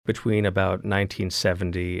Between about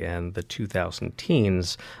 1970 and the 2000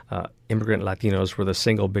 teens, immigrant Latinos were the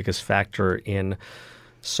single biggest factor in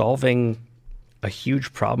solving a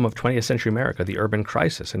huge problem of 20th century America, the urban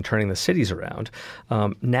crisis, and turning the cities around.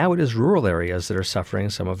 Now it is rural areas that are suffering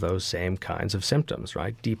some of those same kinds of symptoms,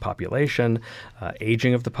 right? Depopulation,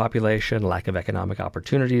 aging of the population, lack of economic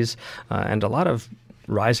opportunities, and a lot of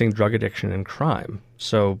rising drug addiction and crime.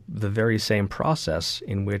 So the very same process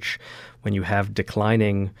in which when you have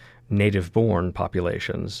declining native-born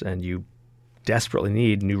populations and you desperately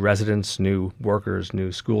need new residents, new workers,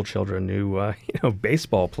 new school children, new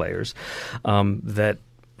baseball players, that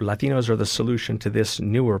Latinos are the solution to this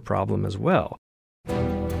newer problem as well.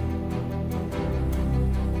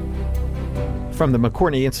 From the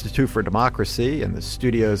McCourtney Institute for Democracy and the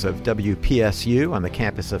studios of WPSU on the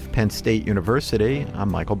campus of Penn State University, I'm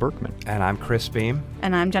Michael Berkman. And I'm Chris Beam.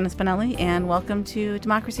 And I'm Jenna Spinelli, and welcome to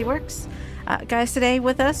Democracy Works. Guys, today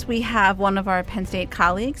with us we have one of our Penn State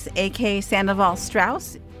colleagues, A.K. Sandoval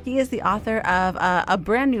Strauss. He is the author of a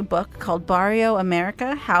brand new book called Barrio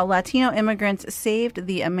America, How Latino Immigrants Saved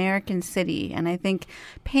the American City, and I think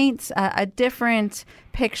paints a different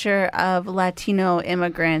picture of Latino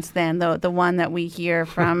immigrants than the one that we hear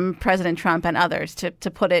from President Trump and others, to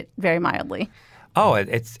put it very mildly. Oh,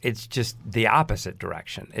 it's just the opposite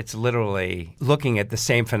direction. It's literally looking at the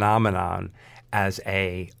same phenomenon as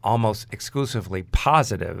a almost exclusively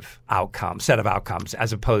positive set of outcomes,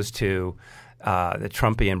 as opposed to the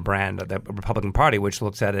Trumpian brand of the Republican Party, which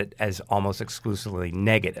looks at it as almost exclusively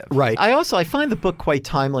negative. Right. I find the book quite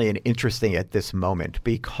timely and interesting at this moment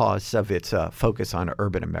because of its focus on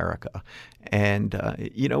urban America. And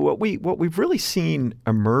what we've really seen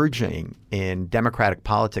emerging in democratic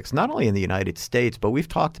politics, not only in the United States, but we've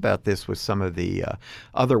talked about this with some of the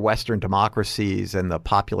other Western democracies and the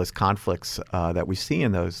populist conflicts that we see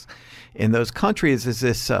in those countries, is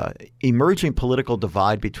this emerging political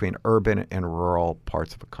divide between urban and rural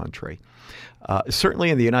parts of a country. Certainly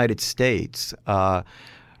in the United States,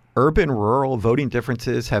 urban-rural voting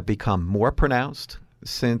differences have become more pronounced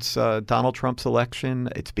since Donald Trump's election.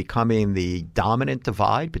 It's becoming the dominant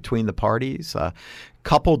divide between the parties,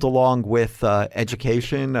 coupled along with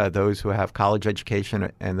education, those who have college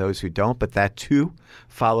education and those who don't. But that, too,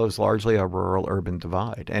 follows largely a rural-urban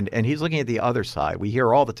divide. And he's looking at the other side. We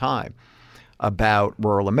hear all the time about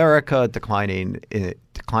rural America, declining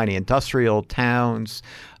industrial towns,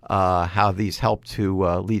 how these help to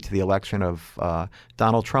lead to the election of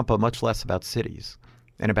Donald Trump, but much less about cities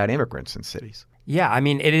and about immigrants in cities. Yeah, I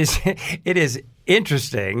mean, it is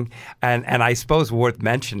interesting, and I suppose worth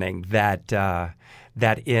mentioning that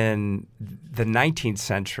that in the 19th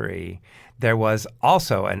century there was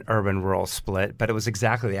also an urban-rural split, but it was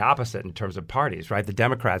exactly the opposite in terms of parties, right? The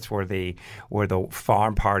Democrats were the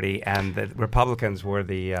farm party, and the Republicans were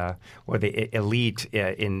the elite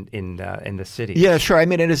in the city. Yeah, sure. I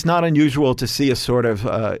mean, it is not unusual to see a sort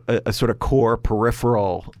of core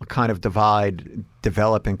peripheral kind of divide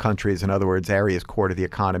develop in countries. In other words, areas core to the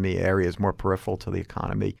economy, areas more peripheral to the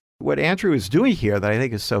economy. What Andrew is doing here that I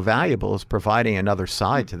think is so valuable is providing another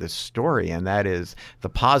side to this story, and that is the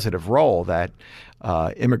positive role that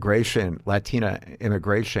Latina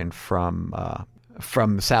immigration from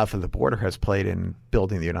the south of the border has played in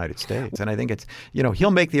building the United States. And I think it's,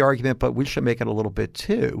 he'll make the argument, but we should make it a little bit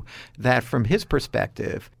too, that from his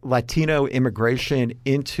perspective, Latino immigration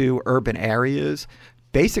into urban areas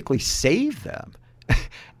basically saved them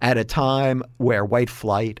at a time where white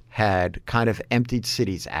flight had kind of emptied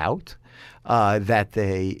cities out, that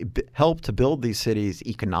they helped to build these cities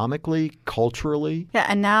economically, culturally. Yeah,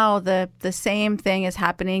 and now the same thing is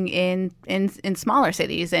happening in smaller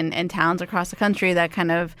cities and towns across the country that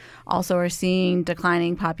kind of also are seeing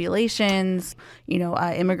declining populations,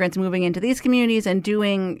 immigrants moving into these communities and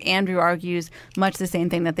doing, Andrew argues, much the same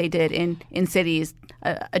thing that they did in cities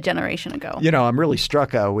a generation ago. I'm really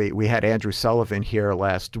struck. We had Andrew Sullivan here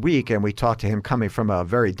last week, and we talked to him coming from a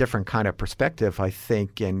very different kind of perspective, I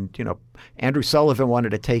think. And, Andrew Sullivan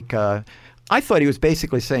wanted to take I thought he was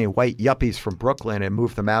basically saying white yuppies from Brooklyn and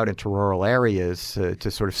move them out into rural areas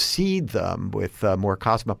to sort of seed them with more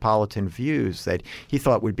cosmopolitan views that he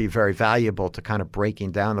thought would be very valuable to kind of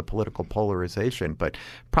breaking down the political polarization. But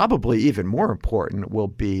probably even more important will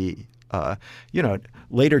be,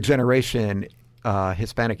 later generation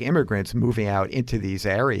Hispanic immigrants moving out into these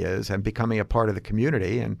areas and becoming a part of the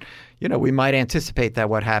community. And, we might anticipate that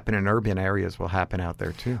what happened in urban areas will happen out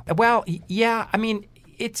there, too. Well, yeah, I mean,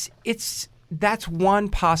 that's one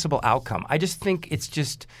possible outcome. I just think it's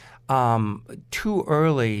just too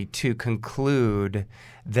early to conclude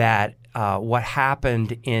that what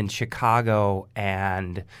happened in Chicago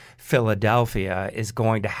and Philadelphia is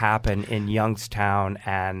going to happen in Youngstown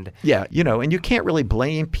and Yeah, and you can't really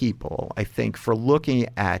blame people, I think, for looking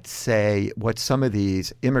at, say, what some of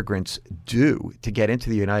these immigrants do to get into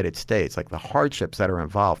the United States, like the hardships that are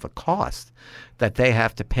involved, the cost that they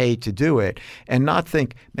have to pay to do it, and not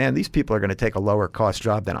think, man, these people are going to take a lower cost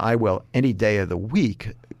job than I will any day of the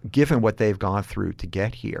week, given what they've gone through to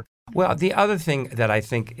get here. Well, the other thing that I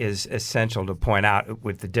think is essential to point out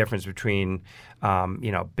with the difference between,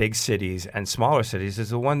 big cities and smaller cities is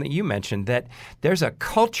the one that you mentioned, that there's a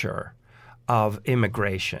culture of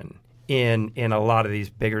immigration in a lot of these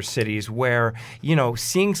bigger cities where,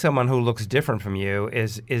 seeing someone who looks different from you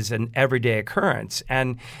is an everyday occurrence.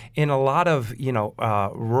 And in a lot of,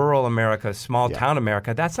 rural America, small town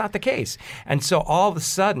America, that's not the case. And so all of a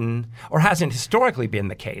sudden, or hasn't historically been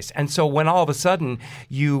the case. And so when all of a sudden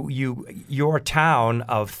your town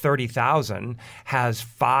of 30,000 has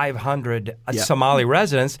 500 Somali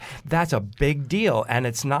residents, that's a big deal. And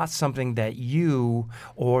it's not something that you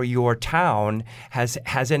or your town has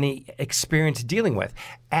any experience dealing with.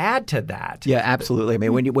 Add to that. Yeah, absolutely. I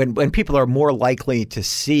mean, when people are more likely to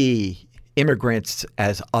see immigrants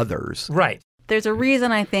as others. Right. There's a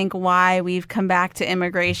reason, I think, why we've come back to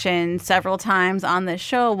immigration several times on this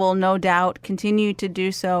show. We'll no doubt continue to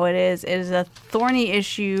do so. It is a thorny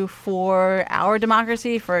issue for our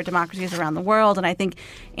democracy, for democracies around the world. And I think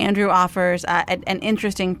Andrew offers an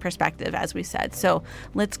interesting perspective, as we said. So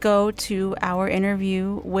let's go to our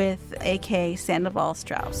interview with A.K. Sandoval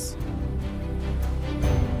Strauss.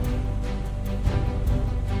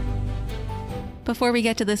 Before we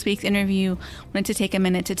get to this week's interview, I wanted to take a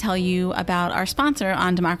minute to tell you about our sponsor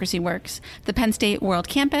on Democracy Works, the Penn State World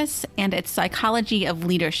Campus and its Psychology of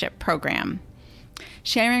Leadership program.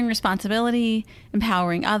 Sharing responsibility,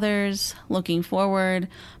 empowering others, looking forward,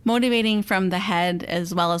 motivating from the head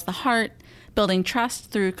as well as the heart, building trust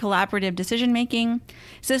through collaborative decision-making.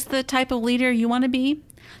 Is this the type of leader you want to be?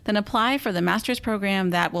 Then apply for the master's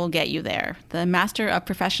program that will get you there, the Master of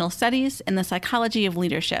Professional Studies in the Psychology of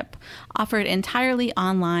Leadership, offered entirely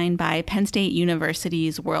online by Penn State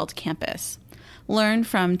University's World Campus. Learn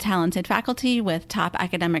from talented faculty with top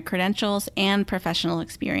academic credentials and professional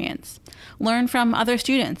experience. Learn from other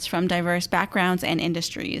students from diverse backgrounds and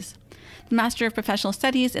industries. The Master of Professional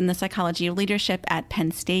Studies in the Psychology of Leadership at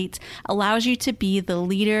Penn State allows you to be the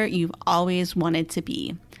leader you've always wanted to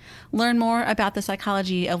be. Learn more about the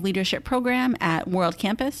Psychology of Leadership program at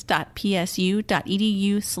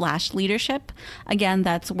worldcampus.psu.edu/leadership. Again,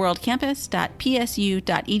 that's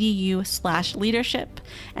worldcampus.psu.edu/leadership.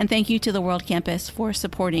 And thank you to the World Campus for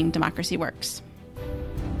supporting Democracy Works.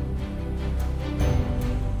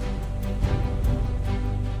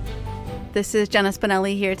 This is Jenna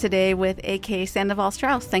Spinelli here today with A.K. Sandoval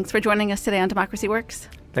Strauss. Thanks for joining us today on Democracy Works.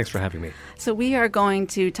 Thanks for having me. So we are going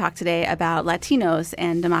to talk today about Latinos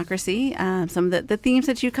and democracy, some of the themes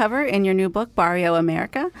that you cover in your new book, Barrio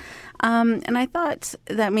America. And I thought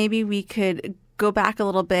that maybe we could go back a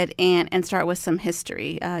little bit and start with some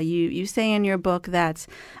history. You say in your book that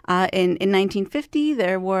in 1950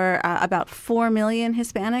 there were about 4 million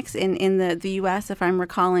Hispanics in the U.S., if I'm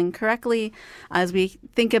recalling correctly. As we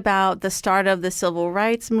think about the start of the Civil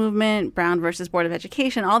Rights Movement, Brown versus Board of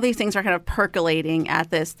Education, all these things are kind of percolating at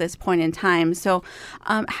this point in time. So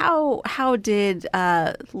how did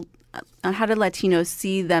Latinos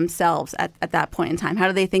see themselves at that point in time? How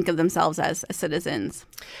do they think of themselves as citizens?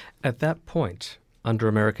 At that point, under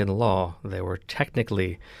American law, they were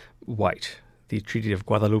technically white. The Treaty of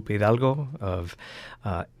Guadalupe Hidalgo of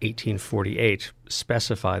 1848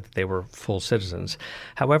 specified that they were full citizens.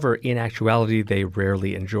 However, in actuality, they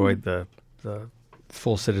rarely enjoyed the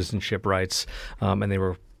full citizenship rights, and they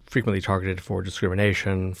were frequently targeted for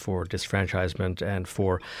discrimination, for disfranchisement, and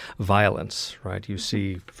for violence. Right? You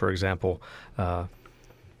see, for example,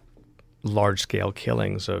 large-scale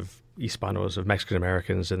killings of Hispanos, of Mexican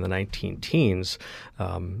Americans in the 19-teens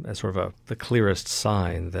as sort of the clearest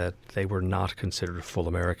sign that they were not considered full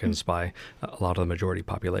Americans by a lot of the majority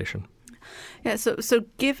population. Yeah, so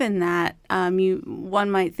given that, one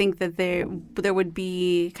might think that there would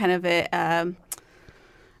be kind of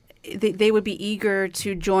they would be eager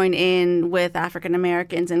to join in with African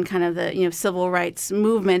Americans and kind of the civil rights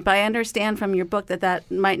movement. But I understand from your book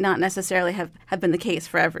that might not necessarily have been the case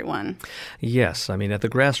for everyone. Yes. I mean, at the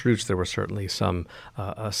grassroots, there was certainly some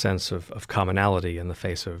a sense of commonality in the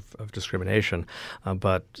face of discrimination.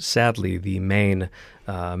 But sadly, the main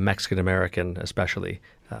Mexican American, especially,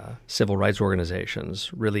 civil rights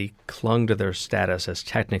organizations really clung to their status as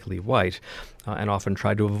technically white and often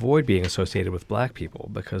tried to avoid being associated with black people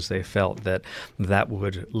because they felt that that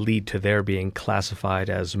would lead to their being classified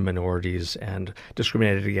as minorities and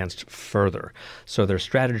discriminated against further. So their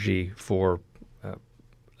strategy for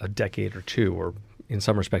a decade or two, or in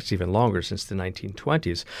some respects even longer, since the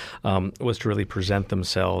 1920s, was to really present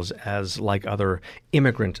themselves as like other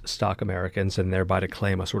immigrant stock Americans and thereby to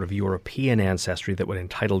claim a sort of European ancestry that would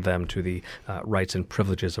entitle them to the rights and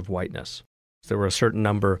privileges of whiteness. There were a certain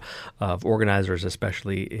number of organizers,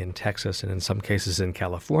 especially in Texas and in some cases in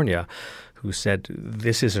California, who said,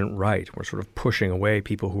 this isn't right. We're sort of pushing away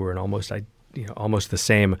people who are in almost the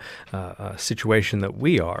same situation that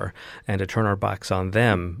we are, and to turn our backs on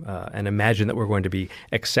them and imagine that we're going to be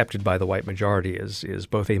accepted by the white majority is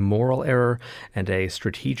both a moral error and a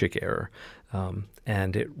strategic error.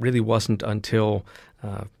 And it really wasn't until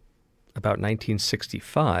about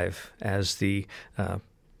 1965, as the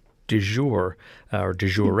de jure or de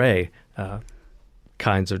jure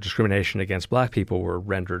kinds of discrimination against black people were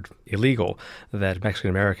rendered illegal, that Mexican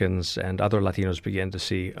Americans and other Latinos began to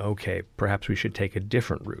see, okay, perhaps we should take a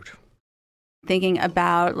different route. Thinking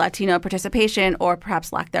about Latino participation, or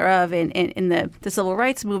perhaps lack thereof, in the civil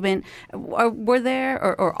rights movement, were there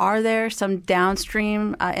or are there some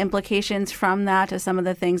downstream implications from that to some of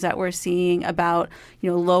the things that we're seeing about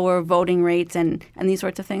lower voting rates and these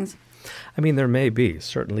sorts of things? I mean, there may be.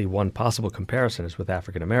 Certainly one possible comparison is with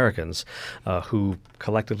African Americans who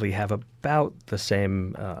collectively have about the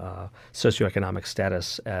same socioeconomic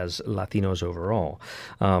status as Latinos overall.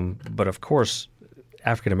 But of course,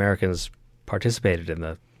 African Americans participated in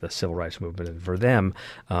the civil rights movement, and for them,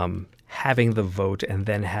 having the vote and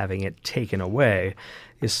then having it taken away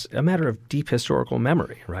is a matter of deep historical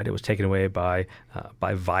memory, right? It was taken away by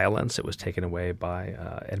violence. It was taken away by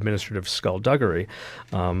administrative skullduggery.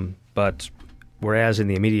 But whereas in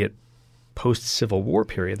the immediate post-Civil War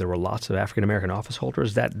period, there were lots of African-American office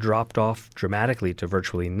holders, that dropped off dramatically to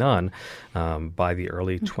virtually none by the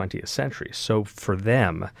early 20th century. So for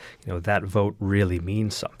them, that vote really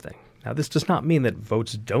means something. Now, this does not mean that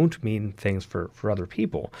votes don't mean things for other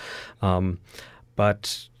people,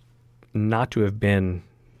 but not to have been,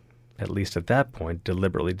 at least at that point,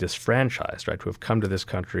 deliberately disfranchised, right? To have come to this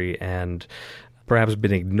country and perhaps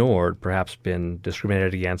been ignored, perhaps been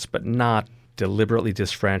discriminated against, but not deliberately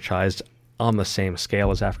disfranchised on the same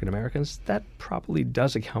scale as African Americans, that probably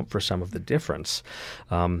does account for some of the difference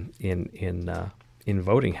in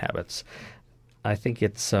voting habits. I think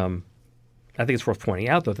it's worth pointing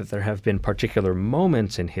out, though, that there have been particular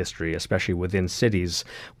moments in history, especially within cities,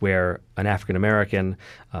 where an African American,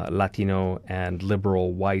 Latino, and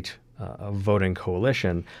liberal white voting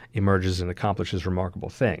coalition emerges and accomplishes remarkable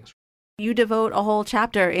things. You devote a whole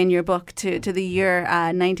chapter in your book to the year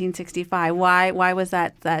 1965. Why was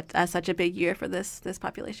that such a big year for this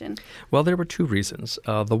population? Well, there were two reasons.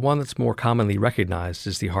 The one that's more commonly recognized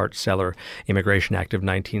is the Hart-Celler Immigration Act of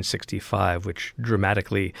 1965, which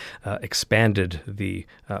dramatically expanded the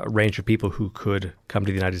range of people who could come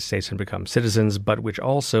to the United States and become citizens, but which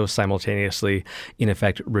also simultaneously, in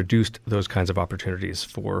effect, reduced those kinds of opportunities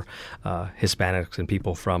for Hispanics and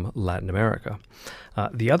people from Latin America.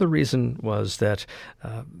 The other reason was that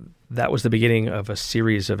that was the beginning of a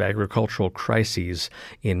series of agricultural crises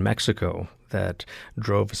in Mexico that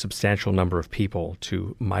drove a substantial number of people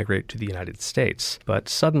to migrate to the United States. But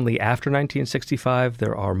suddenly, after 1965,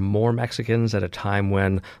 there are more Mexicans at a time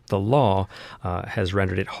when the law has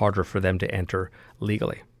rendered it harder for them to enter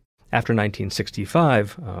legally. After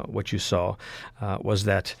 1965, what you saw was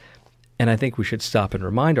that, and I think we should stop and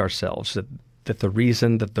remind ourselves that the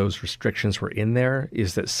reason that those restrictions were in there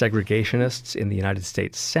is that segregationists in the United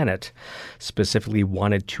States Senate specifically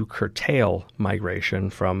wanted to curtail migration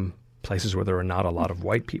from places where there were not a lot of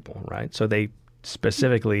white people, right? So they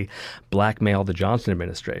specifically blackmailed the Johnson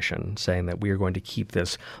administration, saying that we are going to keep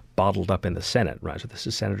this bottled up in the Senate, right? So this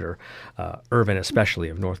is Senator Ervin, especially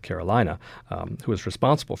of North Carolina, who is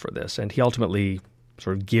responsible for this. And he ultimately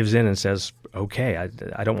sort of gives in and says, okay,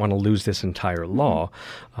 I don't want to lose this entire law.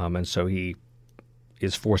 And so he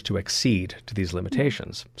is forced to accede to these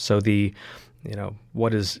limitations. So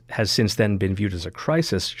what has since then been viewed as a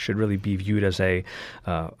crisis should really be viewed as a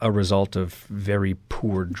result of very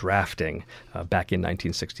poor drafting back in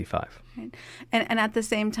 1965. Right. And at the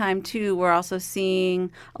same time, too, we're also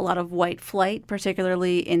seeing a lot of white flight,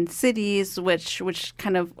 particularly in cities, which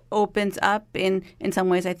kind of opens up in some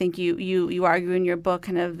ways. I think you argue in your book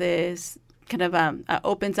kind of this kind of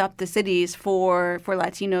opens up the cities for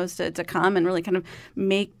Latinos to come and really kind of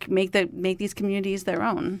make these communities their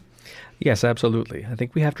own. Yes, absolutely. I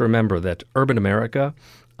think we have to remember that urban America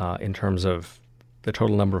in terms of the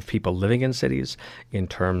total number of people living in cities, in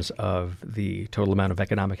terms of the total amount of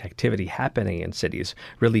economic activity happening in cities,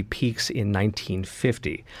 really peaks in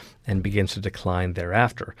 1950 and begins to decline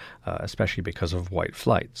thereafter, especially because of white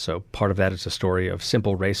flight. So part of that is a story of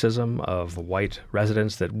simple racism of white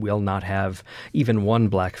residents that will not have even one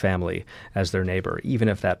black family as their neighbor, even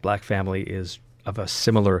if that black family is of a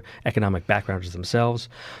similar economic background as themselves.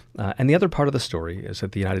 And the other part of the story is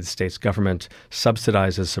that the United States government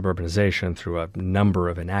subsidizes suburbanization through a number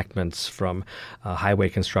of enactments, from highway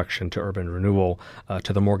construction to urban renewal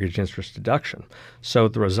to the mortgage interest deduction. So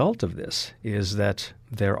the result of this is that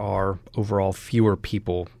there are overall fewer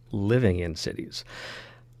people living in cities.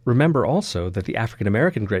 Remember also that the African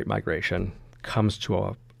American Great Migration comes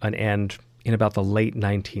to an end in about the late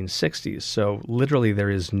 1960s. So literally there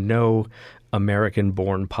is no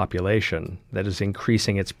American-born population that is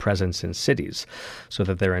increasing its presence in cities, so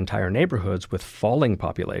that there are entire neighborhoods with falling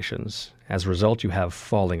populations. As a result, you have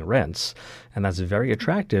falling rents, and that's very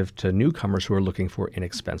attractive to newcomers who are looking for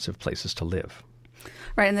inexpensive places to live.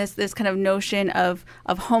 Right, and this kind of notion of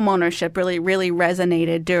home ownership really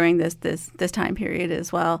resonated during this time period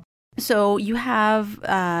as well. So you have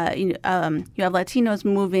Latinos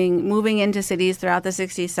moving into cities throughout the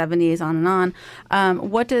 60s, 70s, on and on.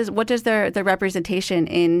 What does their representation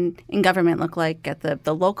in government look like at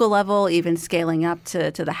the local level, even scaling up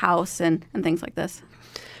to the House and things like this?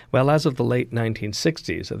 Well, as of the late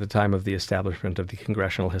 1960s, at the time of the establishment of the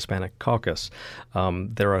Congressional Hispanic Caucus,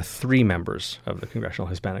 there are 3 members of the Congressional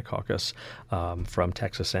Hispanic Caucus from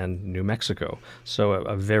Texas and New Mexico. So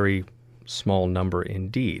a very small number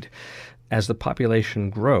indeed. As the population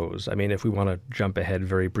grows, I mean, if we want to jump ahead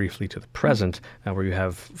very briefly to the present, where you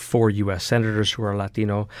have 4 U.S. senators who are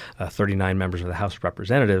Latino, 39 members of the House of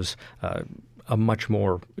Representatives, a much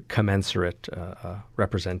more commensurate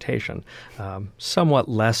representation, somewhat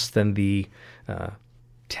less than the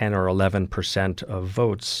 10 or 11% of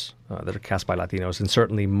votes that are cast by Latinos, and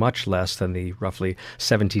certainly much less than the roughly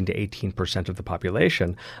 17 to 18% of the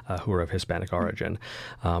population who are of Hispanic origin.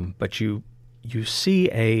 But you see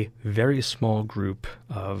a very small group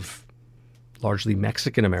of largely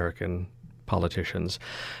Mexican-American politicians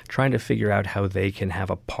trying to figure out how they can have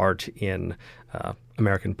a part in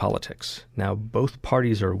American politics. Now, both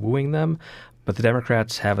parties are wooing them, but the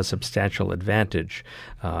Democrats have a substantial advantage,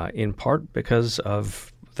 in part because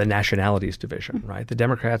of the nationalities division, right? The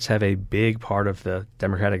Democrats have a big part of the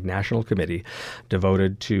Democratic National Committee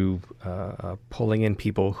devoted to pulling in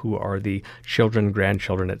people who are the children,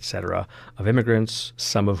 grandchildren, et cetera, of immigrants,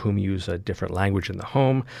 some of whom use a different language in the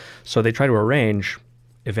home. So they try to arrange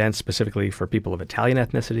events specifically for people of Italian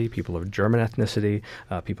ethnicity, people of German ethnicity,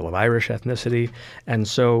 people of Irish ethnicity. And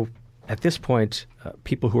so at this point,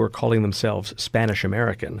 people who are calling themselves Spanish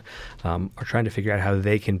American are trying to figure out how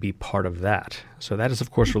they can be part of that. So that is,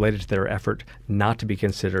 of course, related to their effort not to be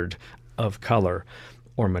considered of color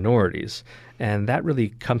or minorities. And that really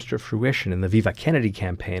comes to fruition in the Viva Kennedy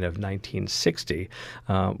campaign of 1960,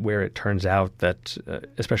 where it turns out that,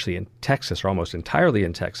 especially in Texas, or almost entirely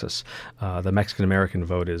in Texas, the Mexican-American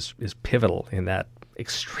vote is pivotal in that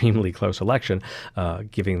extremely close election,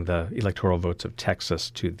 giving the electoral votes of Texas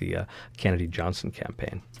to the Kennedy-Johnson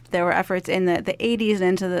campaign. There were efforts in the 80s and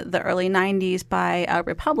into the early 90s by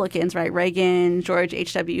Republicans, right? Reagan, George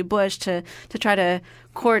H.W. Bush, to try to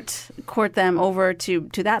court them over to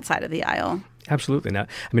that side of the aisle. Absolutely. Now,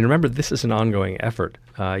 I mean, remember, this is an ongoing effort.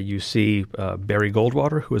 You see Barry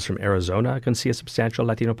Goldwater, who is from Arizona, can see a substantial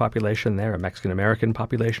Latino population there, a Mexican-American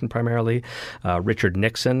population primarily. Richard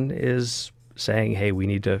Nixon is saying, hey, we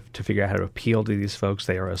need to figure out how to appeal to these folks.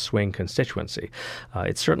 They are a swing constituency.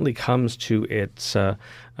 It certainly comes to its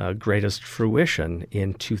greatest fruition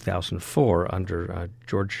in 2004 under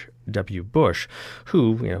George W. Bush,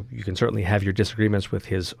 who, you can certainly have your disagreements with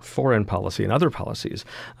his foreign policy and other policies,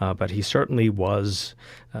 but he certainly was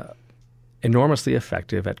enormously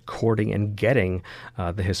effective at courting and getting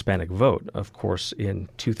the Hispanic vote. Of course, in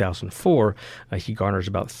 2004, he garners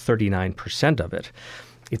about 39% of it.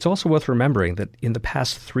 It's also worth remembering that in the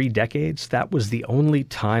past 3 decades, that was the only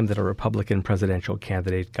time that a Republican presidential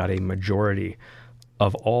candidate got a majority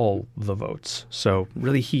of all the votes. So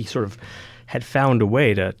really, he sort of had found a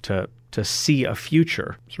way to see a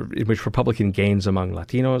future sort of in which Republican gains among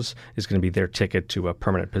Latinos is going to be their ticket to a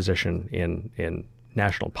permanent position in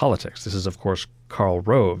national politics. This is, of course, Karl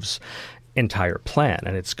Rove's entire plan,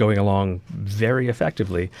 and it's going along very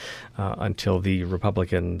effectively until the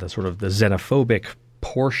xenophobic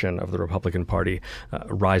portion of the Republican Party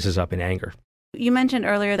rises up in anger. You mentioned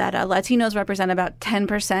earlier that Latinos represent about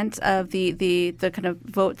 10% of the kind of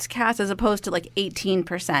votes cast, as opposed to like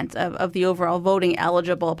 18% of the overall voting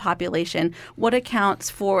eligible population. What accounts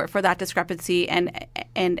for that discrepancy, and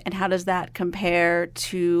how does that compare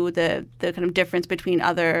to the kind of difference between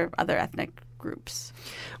other ethnic groups?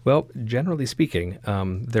 Well, generally speaking,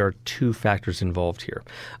 there are two factors involved here.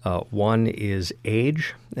 One is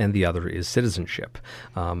age, and the other is citizenship.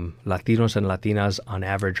 Latinos and Latinas, on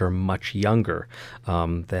average, are much younger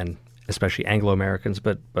than especially Anglo-Americans,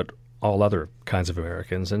 but all other kinds of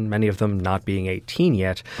Americans, and many of them, not being 18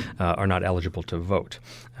 yet, are not eligible to vote.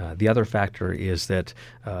 The other factor is that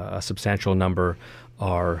a substantial number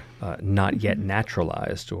are not yet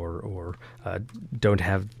naturalized or don't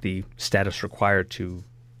have the status required to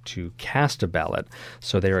cast a ballot,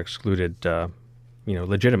 so they are excluded,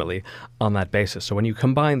 legitimately on that basis. So when you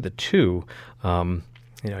combine the two,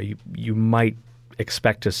 you might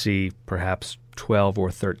expect to see perhaps 12 or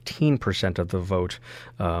 13% of the vote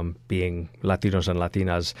being Latinos and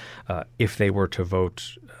Latinas if they were to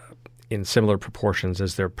vote in similar proportions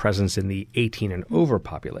as their presence in the 18 and over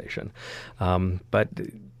population. But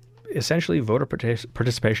essentially, voter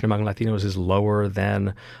participation among Latinos is lower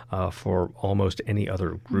than for almost any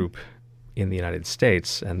other group in the United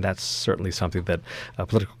States, and that's certainly something that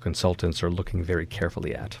political consultants are looking very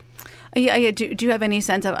carefully at. Yeah. Do you have any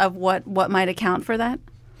sense of what might account for that?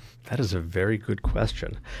 That is a very good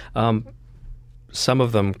question. Some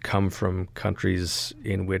of them come from countries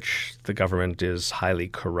in which the government is highly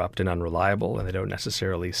corrupt and unreliable, and they don't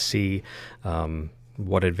necessarily see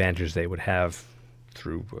what advantage they would have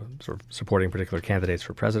through sort of supporting particular candidates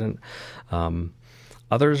for president.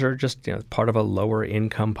 Others are just part of a lower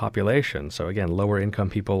income population. So again, lower income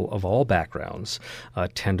people of all backgrounds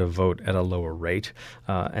tend to vote at a lower rate.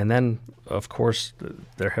 And then, of course,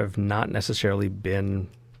 there have not necessarily been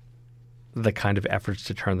the kind of efforts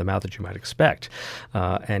to turn them out that you might expect.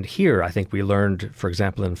 And here, I think we learned, for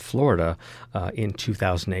example, in Florida in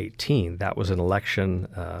 2018, that was an election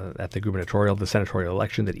at the senatorial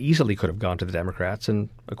election that easily could have gone to the Democrats, and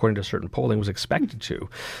according to certain polling, was expected to.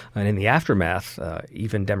 And in the aftermath,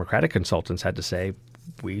 even Democratic consultants had to say,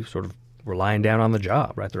 we sort of were lying down on the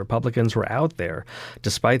job, right? The Republicans were out there,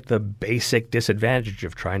 despite the basic disadvantage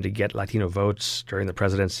of trying to get Latino votes during the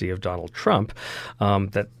presidency of Donald Trump,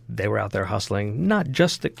 that they were out there hustling not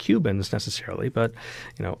just the Cubans necessarily, but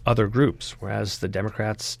other groups, whereas the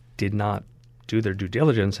Democrats did not do their due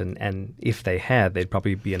diligence, and if they had, they'd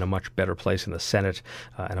probably be in a much better place in the Senate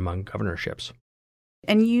and among governorships.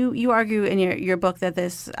 And you argue in your book that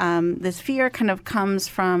this fear kind of comes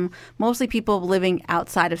from mostly people living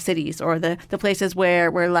outside of cities, or the places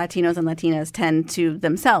where Latinos and Latinas tend to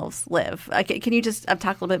themselves live. Can you just talk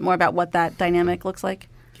a little bit more about what that dynamic looks like?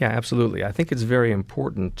 Yeah, absolutely. I think it's very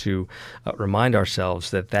important to remind ourselves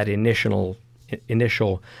that initial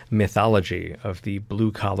mythology of the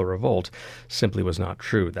blue-collar revolt simply was not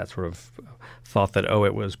true. That sort of thought that,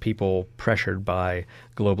 it was people pressured by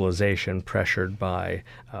globalization, pressured by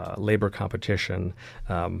labor competition.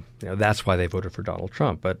 That's why they voted for Donald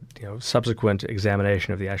Trump. But subsequent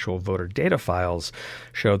examination of the actual voter data files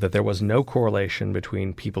showed that there was no correlation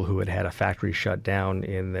between people who had had a factory shut down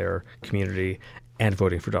in their community and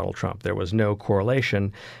voting for Donald Trump. There was no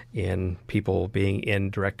correlation in people being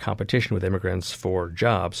in direct competition with immigrants for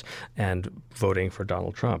jobs and voting for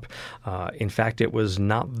Donald Trump. In fact, it was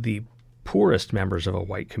not the poorest members of a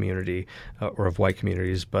white community or of white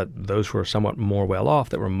communities, but those who were somewhat more well off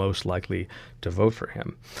that were most likely to vote for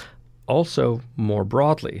him. Also, more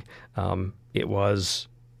broadly, it was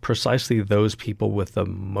precisely those people with the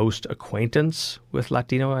most acquaintance with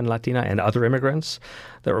Latino and Latina and other immigrants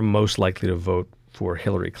that were most likely to vote for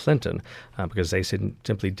Hillary Clinton, because they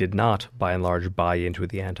simply did not, by and large, buy into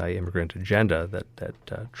the anti-immigrant agenda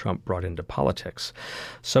that Trump brought into politics.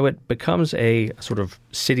 So it becomes a sort of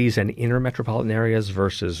cities and inner metropolitan areas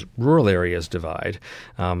versus rural areas divide,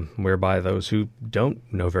 whereby those who don't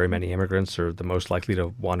know very many immigrants are the most likely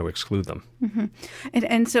to want to exclude them. Mm-hmm.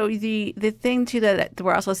 And so the thing, too, that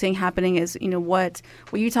we're also seeing happening is, what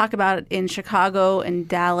you talk about in Chicago and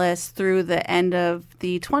Dallas through the end of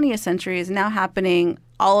the 20th century is now happening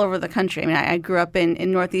all over the country. I mean, I grew up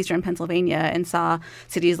in northeastern Pennsylvania and saw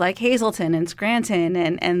cities like Hazleton and Scranton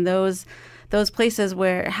and those places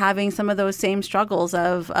where having some of those same struggles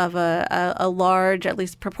of a large, at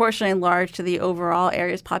least proportionally large to the overall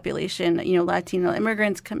area's population, Latino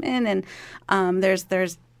immigrants come in, and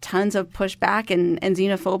there's tons of pushback and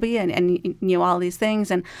xenophobia and all these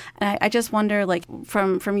things. And I just wonder, like,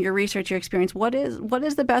 from your research, your experience, what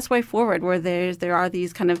is the best way forward where there are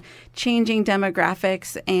these kind of changing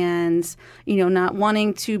demographics and, not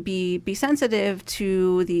wanting to be sensitive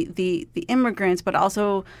to the immigrants, but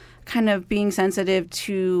also kind of being sensitive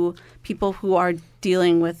to people who are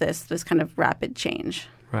dealing with this kind of rapid change.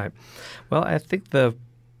 Right. Well, I think the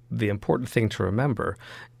important thing to remember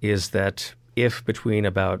is that if between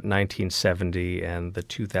about 1970 and the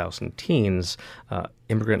 2000 teens,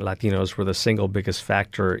 immigrant Latinos were the single biggest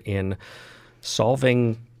factor in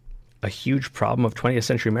solving a huge problem of 20th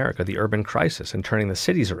century America, the urban crisis, and turning the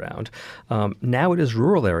cities around. Now it is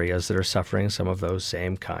rural areas that are suffering some of those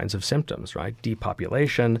same kinds of symptoms, right?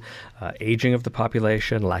 Depopulation, aging of the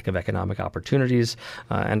population, lack of economic opportunities,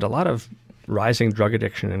 and a lot of rising drug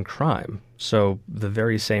addiction and crime. So the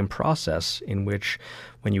very same process in which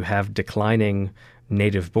when you have declining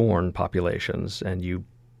native-born populations and you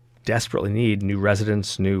desperately need new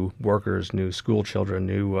residents, new workers, new school children,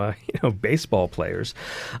 new baseball players,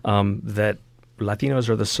 that Latinos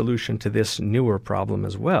are the solution to this newer problem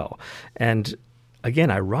as well. And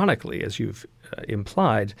again, ironically, as you've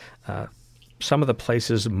implied, some of the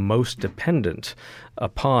places most dependent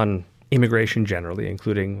upon immigration generally,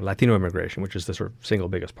 including Latino immigration, which is the sort of single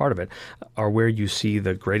biggest part of it, are where you see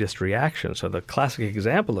the greatest reaction. So the classic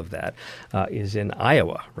example of that is in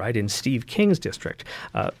Iowa, right, in Steve King's district.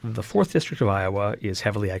 The 4th District of Iowa is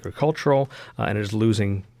heavily agricultural and has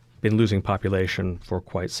been losing population for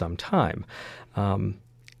quite some time.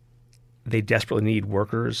 They desperately need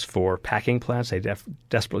workers for packing plants. They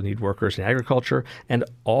desperately need workers in agriculture, and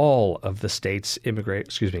all of the state's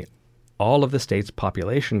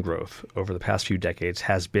population growth over the past few decades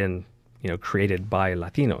has been, created by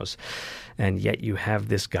Latinos. And yet you have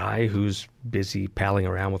this guy who's busy palling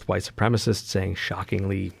around with white supremacists saying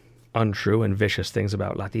shockingly untrue and vicious things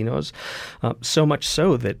about Latinos, so much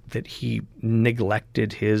so that he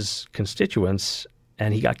neglected his constituents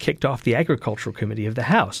and he got kicked off the Agricultural Committee of the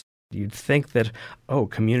House. You'd think that,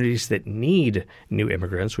 communities that need new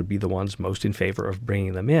immigrants would be the ones most in favor of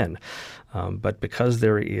bringing them in. But because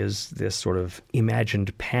there is this sort of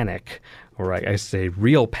imagined panic, or I say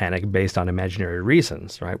real panic based on imaginary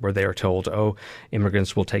reasons, right, where they are told,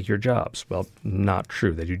 immigrants will take your jobs. Well, not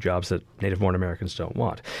true. They do jobs that native-born Americans don't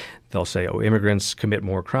want. They'll say, immigrants commit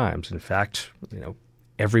more crimes. In fact,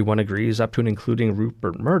 everyone agrees, up to and including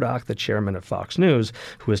Rupert Murdoch, the chairman of Fox News,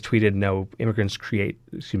 who has tweeted, "No,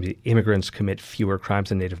 immigrants commit fewer crimes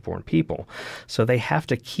than native-born people." So they have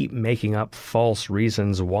to keep making up false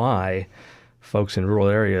reasons why folks in rural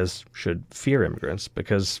areas should fear immigrants,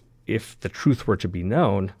 because if the truth were to be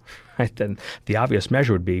known, right, then the obvious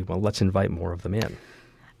measure would be, well, let's invite more of them in.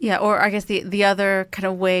 Yeah, or I guess the other kind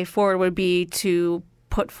of way forward would be to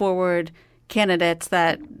put forward candidates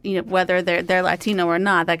that, whether they're Latino or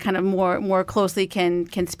not, that kind of more closely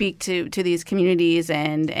can speak to these communities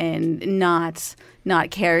and not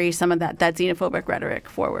carry some of that xenophobic rhetoric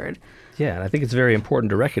forward. Yeah, and I think it's very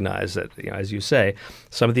important to recognize that, as you say,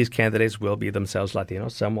 some of these candidates will be themselves Latino,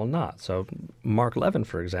 some will not. So Mark Levin,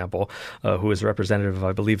 for example, who is a representative of,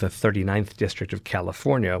 I believe, the 39th District of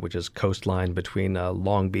California, which is coastline between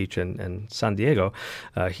Long Beach and San Diego,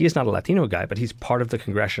 he is not a Latino guy, but he's part of the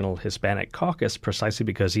Congressional Hispanic Caucus precisely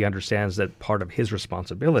because he understands that part of his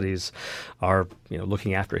responsibilities are,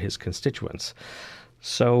 looking after his constituents.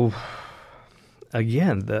 So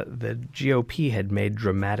again, the GOP had made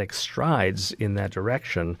dramatic strides in that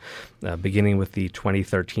direction, beginning with the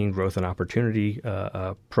 2013 Growth and Opportunity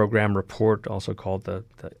Program report, also called the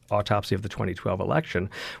Autopsy of the 2012 Election,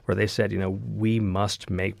 where they said, we must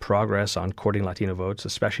make progress on courting Latino votes,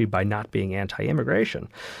 especially by not being anti-immigration.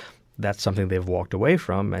 That's something they've walked away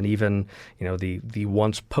from. And even, the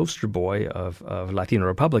once poster boy of Latino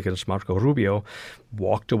Republicans, Marco Rubio,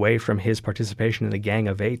 walked away from his participation in the Gang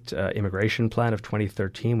of Eight immigration plan of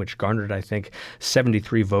 2013, which garnered, I think,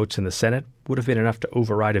 73 votes in the Senate. Would have been enough to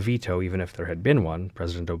override a veto, even if there had been one.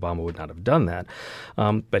 President Obama would not have done that.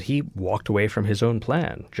 But he walked away from his own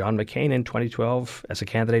plan. John McCain in 2012, as a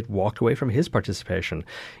candidate, walked away from his participation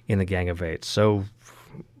in the Gang of Eight. So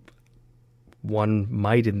one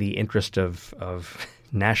might, in the interest of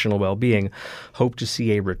national well-being, hope to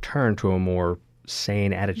see a return to a more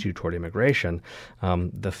sane attitude toward immigration.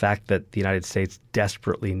 The fact that the United States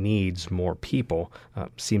desperately needs more people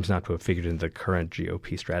seems not to have figured into the current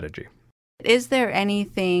GOP strategy. Is there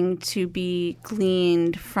anything to be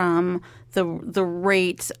gleaned from the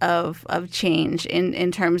rates of change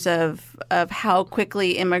in terms of how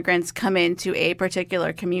quickly immigrants come into a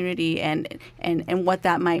particular community and what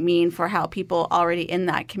that might mean for how people already in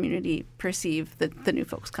that community perceive the new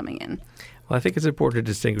folks coming in? Well, I think it's important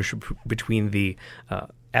to distinguish between the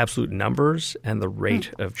absolute numbers and the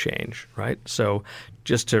rate of change, right? So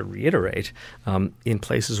just to reiterate, in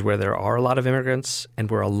places where there are a lot of immigrants and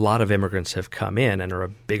where a lot of immigrants have come in and are a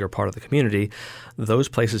bigger part of the community, those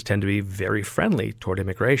places tend to be very friendly toward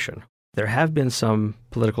immigration. There have been some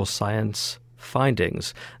political science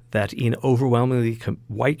findings that in overwhelmingly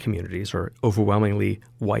white communities or overwhelmingly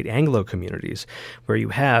white Anglo communities, where you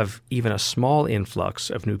have even a small influx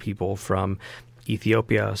of new people from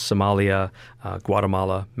Ethiopia, Somalia,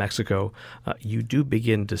 Guatemala, Mexico, you do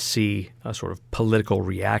begin to see a sort of political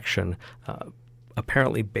reaction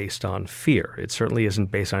apparently based on fear. It certainly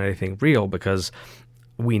isn't based on anything real because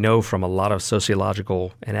we know from a lot of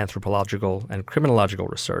sociological and anthropological and criminological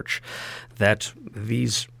research that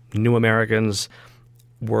these new Americans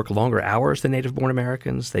work longer hours than native-born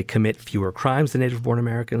Americans. They commit fewer crimes than native-born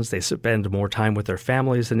Americans. They spend more time with their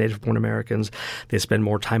families than native-born Americans. They spend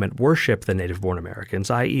more time at worship than native-born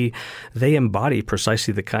Americans, i.e., they embody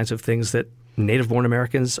precisely the kinds of things that native-born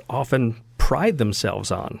Americans often pride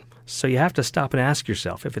themselves on. So you have to stop and ask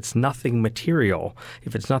yourself, if it's nothing material,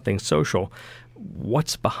 if it's nothing social,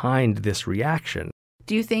 what's behind this reaction?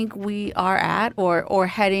 Do you think we are at or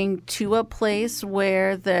heading to a place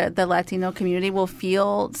where the Latino community will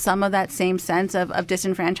feel some of that same sense of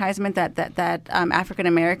disenfranchisement that African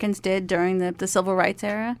Americans did during the Civil Rights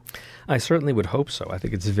era? I certainly would hope so. I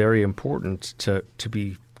think it's very important to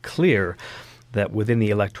be clear that within the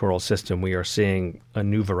electoral system we are seeing a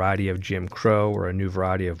new variety of Jim Crow or a new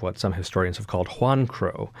variety of what some historians have called Juan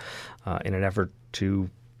Crow in an effort to,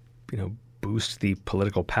 boost the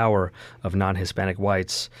political power of non-Hispanic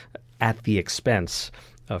whites at the expense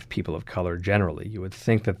of people of color generally. You would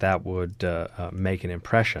think that would make an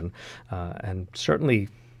impression. And certainly,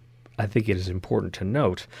 I think it is important to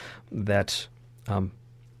note that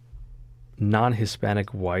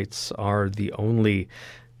non-Hispanic whites are the only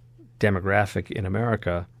demographic in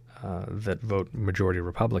America that vote majority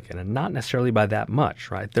Republican, and not necessarily by that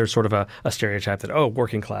much, right? There's sort of a stereotype that,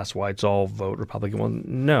 working class whites all vote Republican. Well,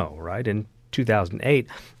 no, right? In 2008,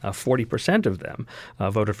 40% of them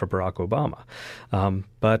voted for Barack Obama.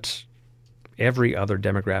 But every other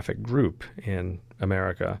demographic group in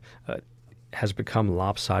America has become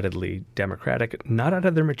lopsidedly Democratic, not out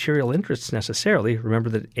of their material interests necessarily. Remember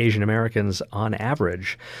that Asian Americans, on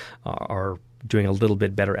average, are doing a little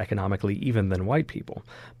bit better economically even than white people,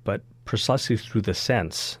 but precisely through the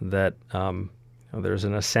sense that there's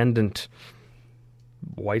an ascendant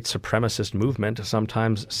white supremacist movement,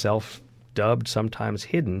 sometimes self-dubbed, sometimes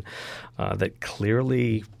hidden, that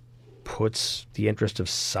clearly puts the interest of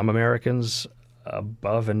some Americans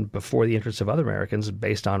above and before the interests of other Americans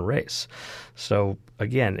based on race. So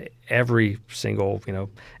again, every single,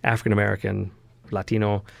 African American,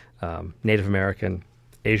 Latino, Native American,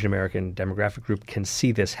 Asian American demographic group can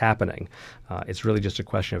see this happening. It's really just a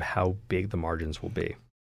question of how big the margins will be.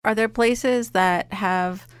 Are there places that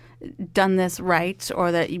have done this right,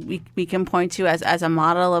 or that we can point to as a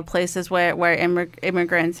model of places where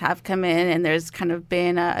immigrants have come in and there's kind of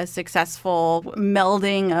been a successful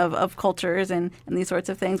melding of cultures and these sorts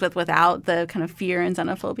of things without the kind of fear and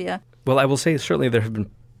xenophobia? Well, I will say certainly there have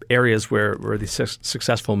been areas where the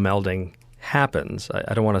successful melding happens.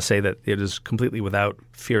 I don't want to say that it is completely without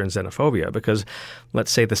fear and xenophobia, because let's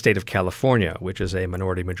say the state of California, which is a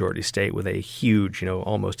minority-majority state with a huge,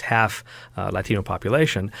 almost half Latino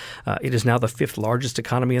population, it is now the fifth largest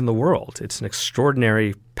economy in the world. It's an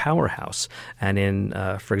extraordinary powerhouse. And in,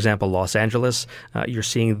 for example, Los Angeles, you're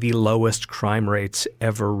seeing the lowest crime rates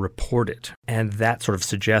ever reported. And that sort of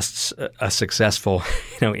suggests a successful,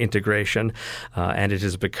 integration. And it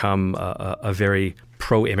has become a very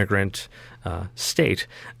pro-immigrant state.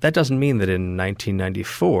 That doesn't mean that in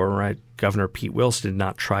 1994, right, Governor Pete Wilson did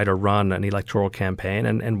not try to run an electoral campaign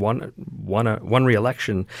and won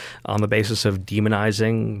re-election on the basis of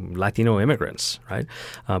demonizing Latino immigrants, right?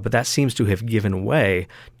 But that seems to have given way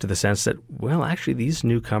to the sense that, well, actually these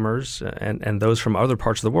newcomers and those from other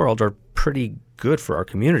parts of the world are pretty good for our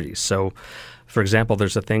communities. So, for example,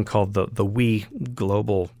 there's a thing called the We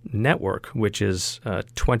Global Network, which is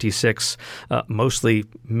 26 mostly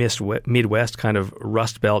Midwest kind of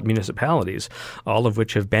Rust Belt municipalities, all of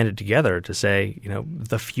which have banded together to say,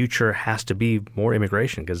 the future has to be more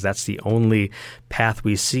immigration, because that's the only path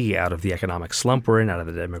we see out of the economic slump we're in, out of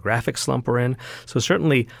the demographic slump we're in. So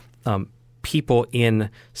certainly people in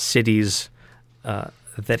cities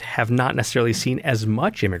that have not necessarily seen as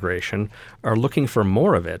much immigration are looking for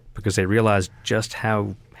more of it because they realize just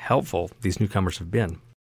how helpful these newcomers have been.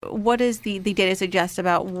 What does the data suggest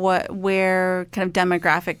about where kind of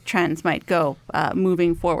demographic trends might go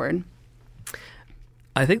moving forward?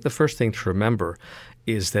 I think the first thing to remember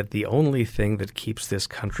is that the only thing that keeps this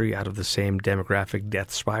country out of the same demographic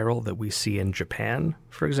death spiral that we see in Japan,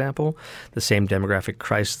 for example, the same demographic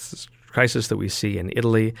crisis that we see in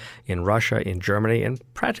Italy, in Russia, in Germany, and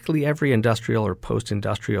practically every industrial or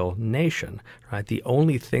post-industrial nation, right? The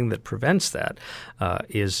only thing that prevents that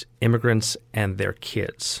is immigrants and their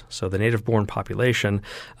kids. So the native-born population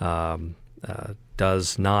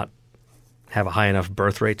does not have a high enough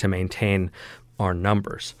birth rate to maintain our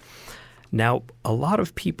numbers. Now, a lot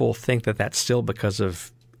of people think that that's still because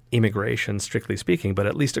of immigration, strictly speaking, but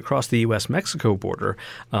at least across the U.S.-Mexico border,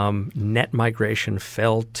 net migration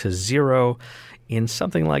fell to zero in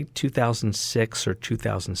something like 2006 or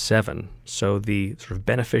 2007. So the sort of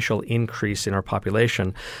beneficial increase in our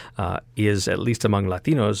population is, at least among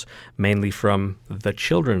Latinos, mainly from the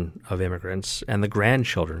children of immigrants and the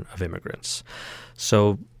grandchildren of immigrants.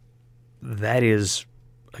 So that is,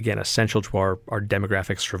 again, essential to our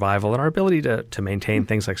demographic survival and our ability to maintain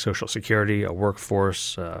things like Social Security, a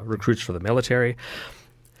workforce, recruits for the military.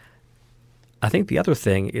 I think the other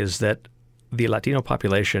thing is that the Latino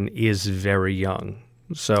population is very young.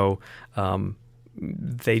 So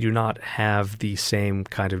they do not have the same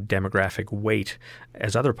kind of demographic weight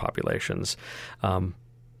as other populations.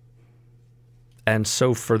 And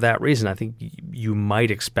so for that reason, I think you may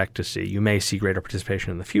see greater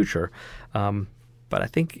participation in the future. But I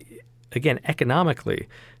think, again, economically,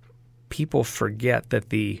 people forget that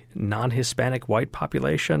the non-Hispanic white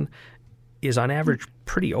population is on average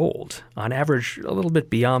pretty old, on average a little bit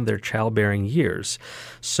beyond their childbearing years.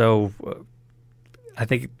 So I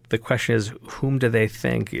think the question is, whom do they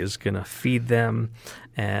think is going to feed them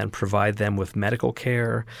and provide them with medical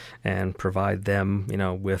care and provide them,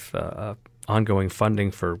 with ongoing funding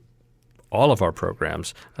for all of our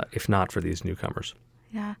programs, if not for these newcomers?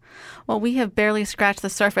 Yeah. Well, we have barely scratched the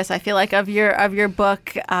surface, I feel like, of your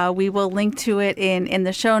book. We will link to it in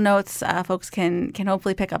the show notes. Folks can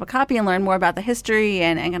hopefully pick up a copy and learn more about the history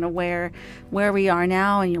and kind of where we are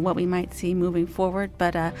now and what we might see moving forward.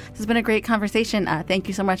 But this has been a great conversation. Thank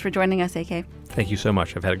you so much for joining us, AK. Thank you so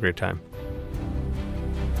much. I've had a great time.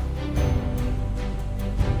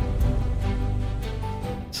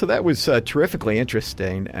 So that was terrifically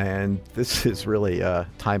interesting, and this is really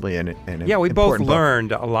timely and yeah, we both book.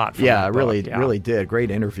 learned a lot from that book. Really did. Great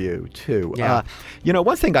interview, too. Yeah.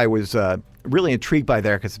 One thing I was really intrigued by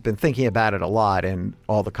there, because I've been thinking about it a lot, and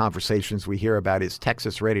all the conversations we hear about, is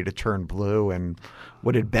Texas ready to turn blue, and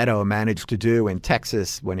what did Beto manage to do in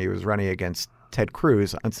Texas when he was running against Ted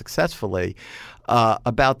Cruz unsuccessfully,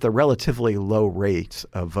 about the relatively low rates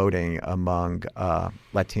of voting among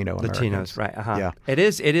Latino Americans. Latinos, right? Uh-huh. Yeah, it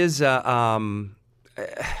is.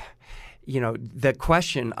 The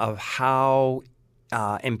question of how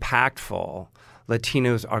impactful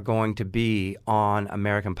Latinos are going to be on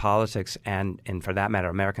American politics and for that matter,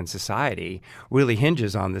 American society really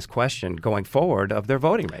hinges on this question going forward of their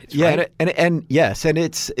voting rates. Yeah, right? and yes, and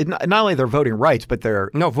it's not only their voting rights, but their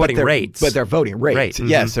rates. But their voting rates. Right. Mm-hmm.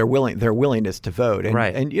 Yes, their willingness to vote. And,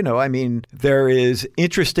 right. And there is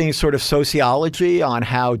interesting sort of sociology on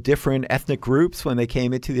how different ethnic groups, when they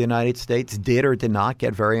came into the United States, did or did not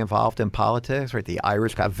get very involved in politics. Right, the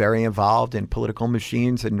Irish got very involved in political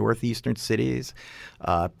machines in northeastern cities.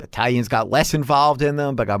 Italians got less involved in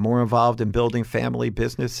them, but got more involved in building family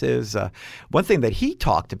businesses. One thing that he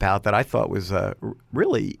talked about that I thought was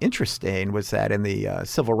really interesting was that in the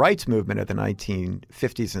civil rights movement of the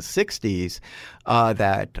 1950s and 60s,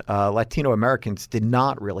 that Latino Americans did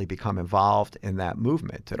not really become involved in that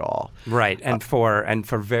movement at all. Right, and for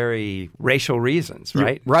very racial reasons,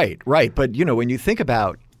 right? Right. But when you think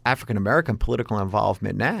about African-American political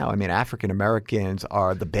involvement now, African-Americans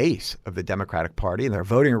are the base of the Democratic Party, and their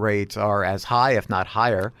voting rates are as high, if not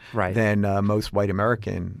higher, than most white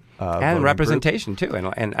American and representation, too.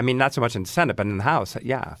 And not so much in the Senate, but in the House,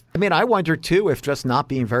 yeah. I wonder, too, if just not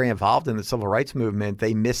being very involved in the civil rights movement,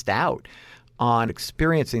 they missed out on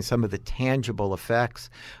experiencing some of the tangible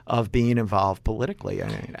effects of being involved politically.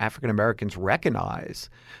 African Americans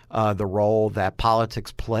recognize the role that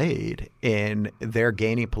politics played in their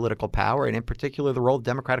gaining political power, and in particular, the role the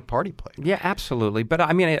Democratic Party played. Yeah, absolutely. But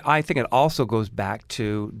I think it also goes back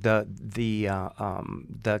to the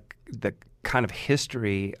kind of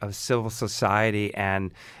history of civil society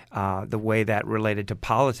and the way that related to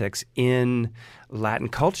politics in Latin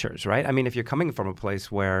cultures, right? I mean, if you're coming from a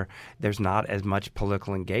place where there's not as much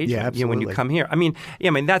political engagement, when you come here, I mean,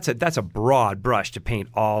 that's a broad brush to paint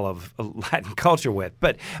all of Latin culture with,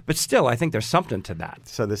 but still, I think there's something to that.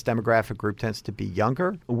 So this demographic group tends to be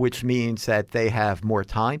younger, which means that they have more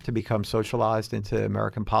time to become socialized into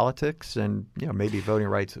American politics, and maybe voting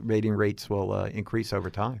rates will increase over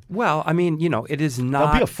time. Well, I mean, it is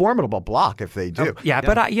not. They'll be a formidable bloc if they do.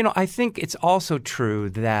 But I think it's also true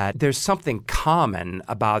that there's something common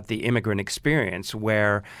about the immigrant experience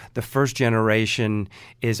where the first generation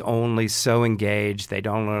is only so engaged. They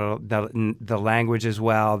don't know the language as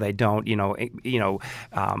well. They don't,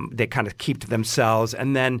 they kind of keep to themselves.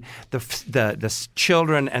 And then the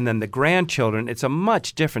children and then the grandchildren, it's a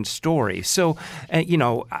much different story. So,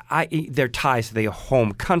 their ties to the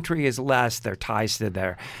home country is less. Their ties to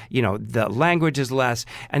their, the language is less.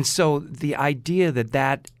 And so the idea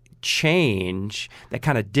that change, that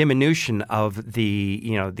kind of diminution of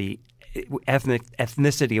the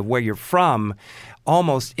ethnicity of where you're from,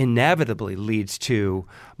 almost inevitably leads to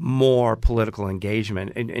more political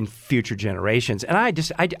engagement in future generations. And I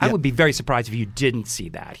would be very surprised if you didn't see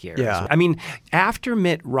that here. Yeah. I mean, after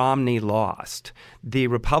Mitt Romney lost, the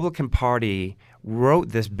Republican Party wrote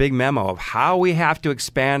this big memo of how we have to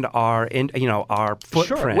expand our footprint.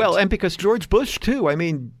 Sure. Well, and because George Bush too. I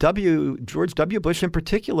mean, George W. Bush in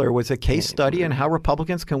particular was a case study in how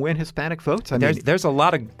Republicans can win Hispanic votes. There's a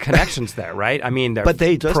lot of connections there, right? I mean, they're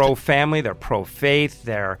pro-family, they're pro-faith,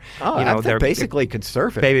 they're they're basically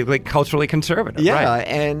conservative, basically culturally conservative. Yeah, right.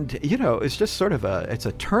 And it's just sort of a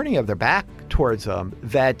turning of their back towards them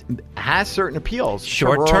that has certain appeals.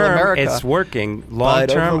 Short to term, America, it's working. Long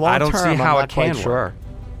term, I don't see how it can work. Sure.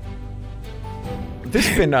 This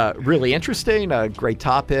has been really interesting, a great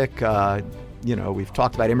topic. We've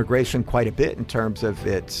talked about immigration quite a bit in terms of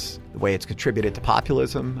the way it's contributed to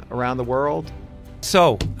populism around the world.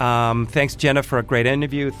 So, thanks, Jenna, for a great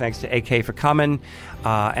interview. Thanks to AK for coming.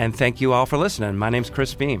 And thank you all for listening. My name's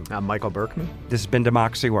Chris Beam. I'm Michael Berkman. This has been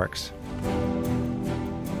Democracy Works.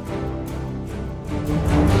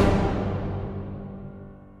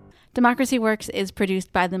 Democracy Works is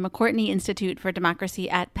produced by the McCourtney Institute for Democracy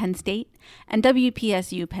at Penn State and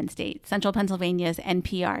WPSU Penn State, Central Pennsylvania's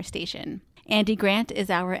NPR station. Andy Grant is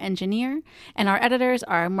our engineer, and our editors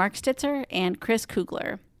are Mark Stitzer and Chris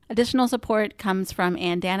Kugler. Additional support comes from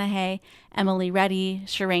Ann Danahay, Emily Reddy,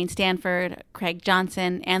 Shireen Stanford, Craig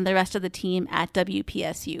Johnson, and the rest of the team at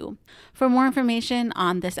WPSU. For more information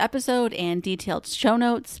on this episode and detailed show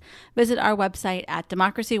notes, visit our website at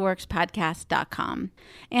democracyworkspodcast.com.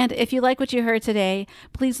 And if you like what you heard today,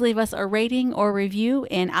 please leave us a rating or review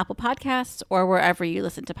in Apple Podcasts or wherever you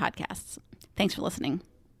listen to podcasts. Thanks for listening.